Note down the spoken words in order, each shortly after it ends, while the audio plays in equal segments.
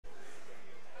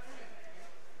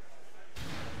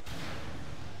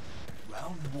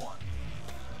one.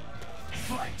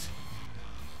 Fight.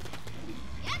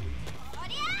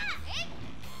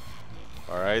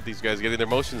 All right, these guys getting their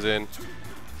motions in.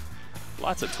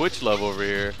 Lots of Twitch love over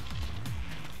here.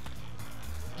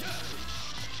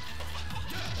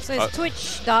 So it's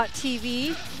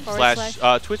twitch.tv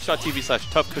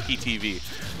twitch.tv/toughcookietv.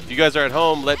 If you guys are at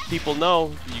home, let people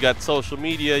know. You got social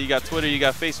media, you got Twitter, you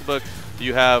got Facebook. Do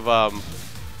you have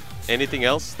anything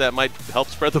else that might help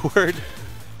spread the word?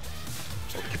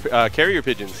 Carrier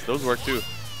pigeons, those work too.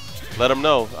 Let them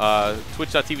know.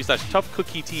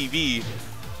 Twitch.tv/toughcookietv.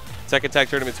 Second Tag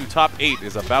Tournament 2 Top 8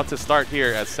 is about to start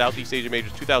here at Southeast Asia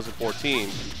Majors 2014.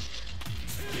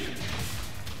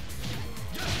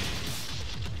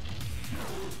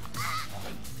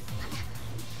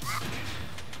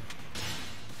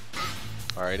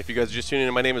 All right, if you guys are just tuning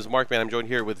in, my name is Mark, man. I'm joined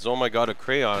here with Oh My God of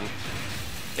Crayon,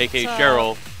 a.k.a.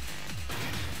 Cheryl.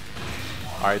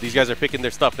 All right, these guys are picking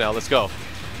their stuff now. Let's go.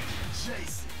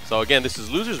 So again, this is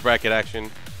losers bracket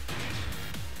action.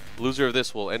 Loser of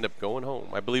this will end up going home.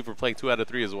 I believe we're playing 2 out of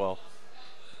 3 as well.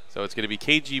 So it's going to be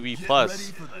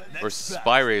KGB-Plus versus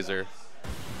Sbyrazor.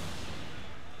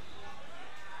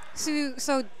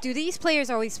 So do these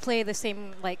players always play the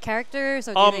same like characters,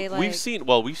 or do they like? We've seen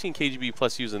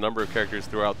KGB-Plus use a number of characters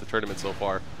throughout the tournament so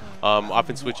far.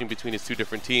 Often switching between his 2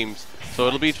 different teams. So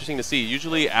it'll be interesting to see.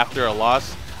 Usually after a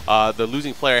loss, the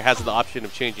losing player has the option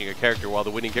of changing a character, while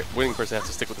the winning person has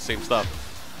to stick with the same stuff.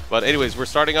 But anyways, we're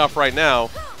starting off right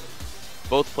now.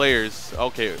 Both players,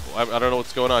 okay, I don't know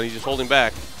what's going on. He's just holding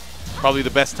back. Probably the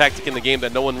best tactic in the game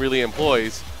that no one really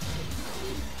employs.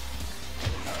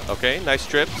 Okay, nice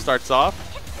trip, starts off.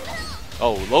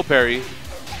 Oh, low parry.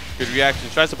 Good reaction.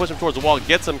 Tries to push him towards the wall,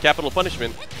 gets him capital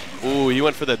punishment. Ooh, he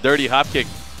went for the dirty hop kick.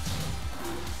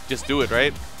 Just do it,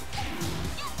 right?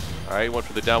 All right, went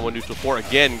for the down 1 neutral 4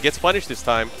 again. Gets punished this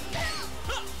time.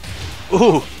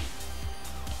 Ooh.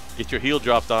 Get your heel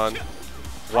dropped on.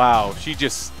 Wow, she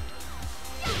just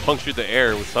punctured the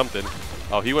air with something.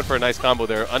 Oh, he went for a nice combo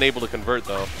there. Unable to convert,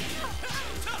 though.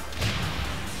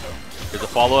 Here's a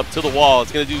follow-up to the wall.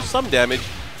 It's going to do some damage.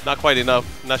 Not quite enough.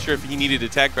 Not sure if he needed a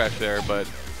tag crash there, but...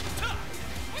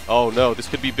 Oh, no. This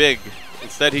could be big.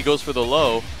 Instead, he goes for the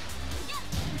low.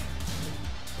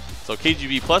 So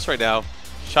KGB-Plus right now,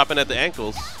 chopping at the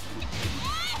ankles.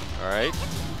 All right.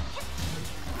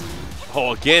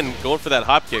 Oh, again, going for that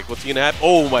hop kick. What's he going to have?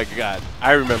 Oh, my God.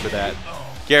 I remember that.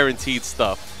 Guaranteed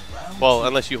stuff. Well,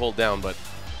 unless you hold down, but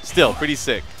still pretty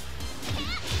sick.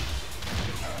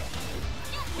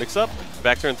 Mix up,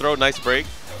 back turn throw, nice break.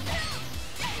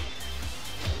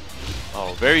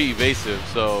 Oh, very evasive.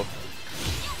 So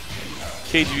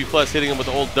KGB-Plus hitting him with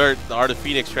the old dirt, the Art of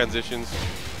Phoenix transitions.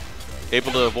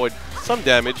 Able to avoid some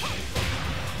damage.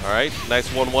 All right, nice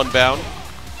 1-1 bound.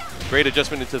 Great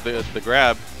adjustment into the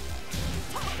grab.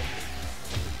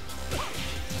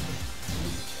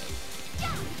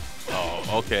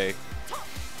 Okay.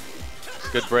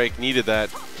 Good break. Needed that.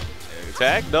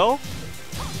 Tag? No?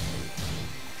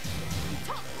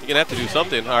 You're going to have to do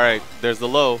something. All right. There's the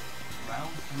low.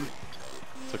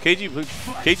 So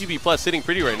KGB-Plus sitting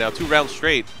pretty right now. 2 rounds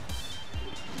straight.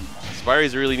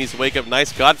 Sbyrazor really needs to wake up.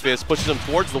 Nice God Fist. Pushes him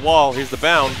towards the wall. Here's the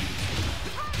bound.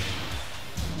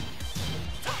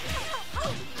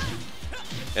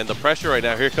 And the pressure right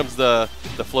now. Here comes the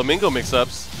Flamingo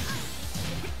mix-ups.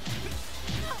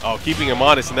 Oh, keeping him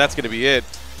honest, and that's going to be it.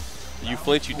 You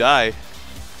flinch, you die.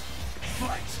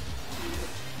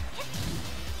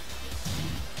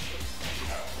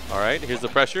 All right, here's the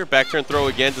pressure. Back turn throw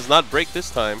again. Does not break this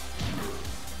time.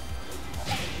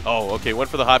 Oh, okay,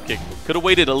 went for the hop kick. Could have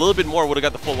waited a little bit more, would have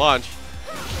got the full launch.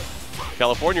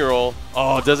 California roll.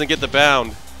 Oh, doesn't get the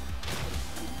bound.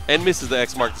 And misses the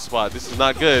X mark the spot. This is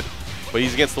not good, but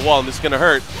he's against the wall, and this is going to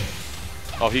hurt.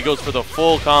 Oh, he goes for the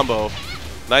full combo.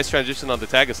 Nice transition on the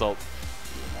tag assault.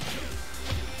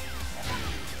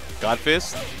 God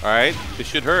Fist. All right. This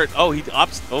should hurt. Oh, he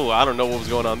opts. Oh, I don't know what was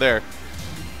going on there.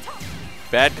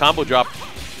 Bad combo drop.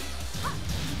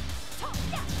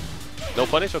 No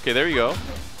punish? Okay, there you go.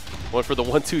 Went for the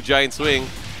 1-2 giant swing.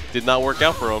 Did not work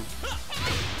out for him.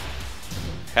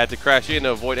 Had to crash in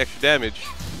to avoid extra damage.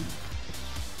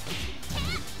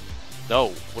 No.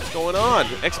 What's going on?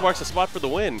 X marks the spot for the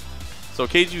win. So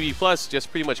KGB-Plus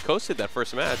just pretty much coasted that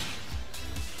first match.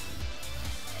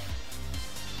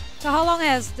 So how long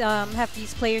has have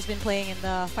these players been playing in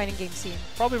the fighting game scene?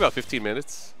 Probably about 15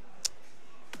 minutes.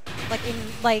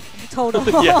 Like total?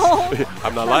 Yes,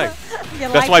 I'm not lying.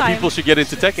 That's why people should get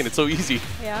into Tekken. It's so easy.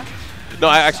 Yeah. No,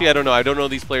 I don't know. I don't know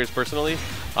these players personally,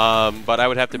 but I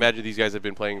would have to imagine these guys have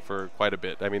been playing for quite a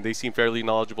bit. I mean, they seem fairly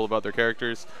knowledgeable about their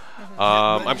characters.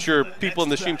 I'm sure people in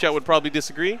the stream chat would probably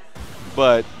disagree,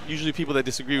 but usually people that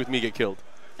disagree with me get killed.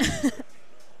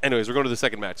 Anyways, we're going to the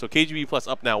second match. So KGB-Plus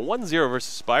up now 1-0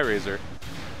 versus Sbyrazor.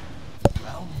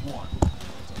 Round 1.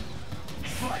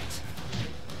 Fight.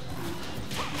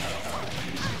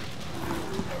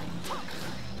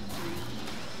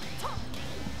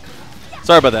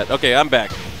 Sorry about that. Okay, I'm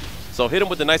back. So hit him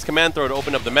with a nice command throw to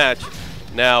open up the match.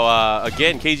 Now,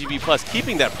 again, KGB-Plus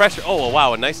keeping that pressure. Oh,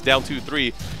 wow, a nice down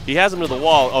 2-3. He has him to the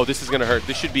wall. Oh, this is going to hurt.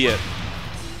 This should be it.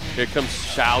 Here comes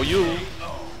Xiao Yu.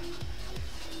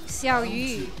 Xiao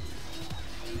Yu.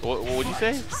 What would you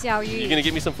say? Xiao Yu. You going to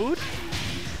give me some food?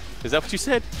 Is that what you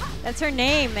said? That's her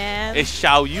name, man. It's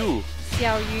Xiao Yu.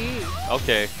 Xiao Yu.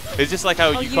 Okay. It's just like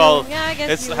how you Yu. call... Yeah, I guess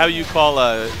it's Yu. how you call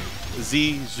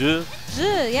Z, Zhi.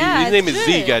 Zhi, yeah. His name is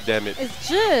Zhi. Z, goddammit. It's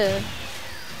Zhi.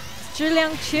 Zhi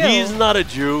Liang Qiu. He's not a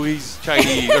Jew. He's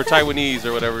Chinese or Taiwanese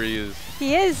or whatever he is.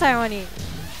 He is Taiwanese.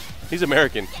 He's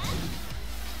American.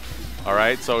 All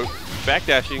right, so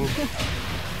backdashing.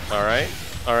 All right,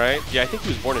 all right. Yeah, I think he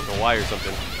was born in Hawaii or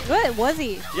something. What was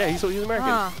he? Yeah, he's American.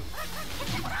 Huh.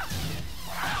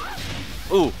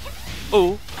 Ooh,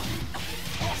 ooh.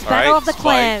 Battle of the spike.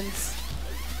 Clans.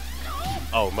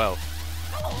 Oh, Mo.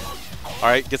 All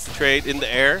right, gets the trade in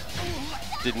the air.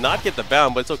 Did not get the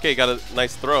bound, but it's okay. Got a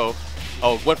nice throw.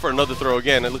 Oh, went for another throw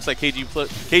again. It looks like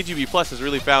KGB-Plus has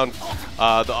really found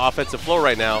the offensive flow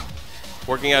right now,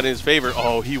 working out in his favor.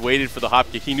 Oh, he waited for the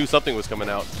hop kick. He knew something was coming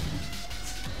out.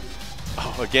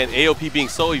 Oh, again, AOP being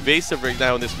so evasive right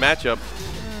now in this matchup.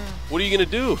 What are you going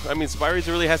to do? I mean, Sbyrazor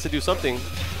really has to do something.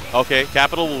 Okay,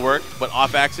 capital will work, but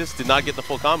off axis did not get the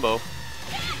full combo.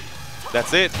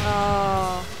 That's it.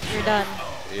 Oh, you're done.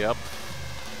 Yep.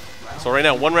 So right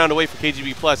now, 1 round away for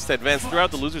KGB-Plus to advance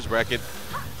throughout the loser's bracket,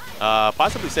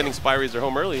 possibly sending Sbyrazor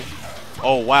home early.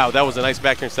 Oh, wow, that was a nice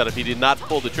back turn setup. He did not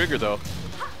pull the trigger, though.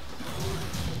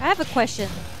 I have a question.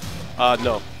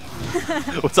 No.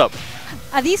 What's up?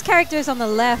 Are these characters on the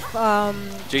left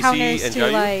JC counters and to,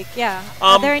 Xiaoyu? like, yeah.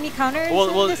 Are there any counters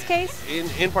in this case?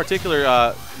 In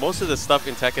particular, most of the stuff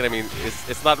in Tekken, I mean,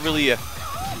 it's not really a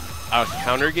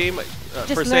counter game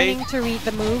Just per se. learning to read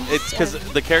the moves. It's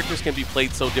because the characters can be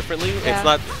played so differently. Yeah. It's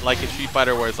not like in Street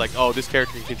Fighter where it's like, oh, this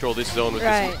character can control this zone with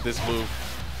this move.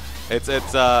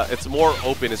 It's more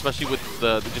open, especially with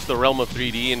just the realm of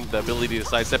 3D and the ability to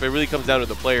sidestep. It really comes down to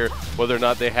the player whether or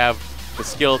not they have the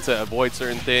skill to avoid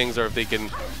certain things or if they can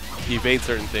evade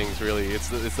certain things. Really, it's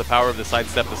the power of the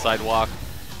sidestep, the sidewalk,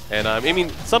 and I mean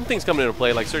some things come into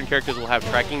play. Like certain characters will have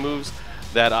tracking moves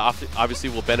that obviously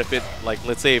will benefit. Like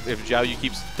let's say if Xiao Yu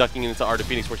keeps ducking into Art of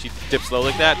Phoenix where she dips low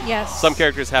like that. Yes. Some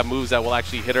characters have moves that will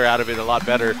actually hit her out of it a lot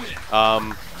better.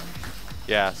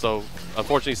 Yeah. So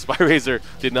unfortunately, Sbyrazor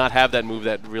did not have that move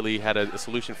that really had a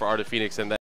solution for Art of Phoenix, and that